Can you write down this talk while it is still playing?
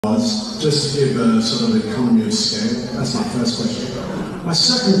Just to give a sort of economy of scale. That's my first question. My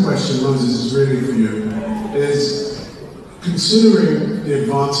second question, Moses, is really for you, is considering the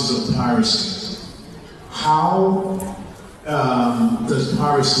advances of piracy, how does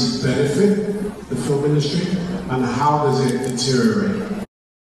piracy benefit the film industry and how does it deteriorate?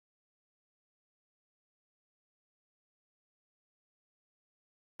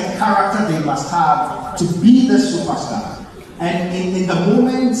 Character they must have to be the superstar. And in the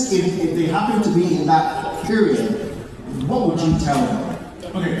moment, if they happen to be in that period, what would you tell them?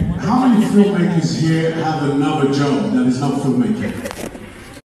 Okay, how many filmmakers here have another job that is not filmmaking?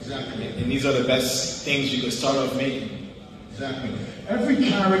 Exactly. And these are the best things you could start off making. Exactly. Every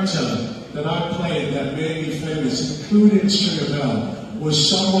character that I played that made me famous, including Stringer Bell,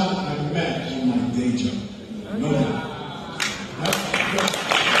 was someone I met in my day job. No doubt.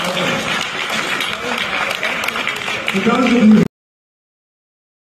 For those of you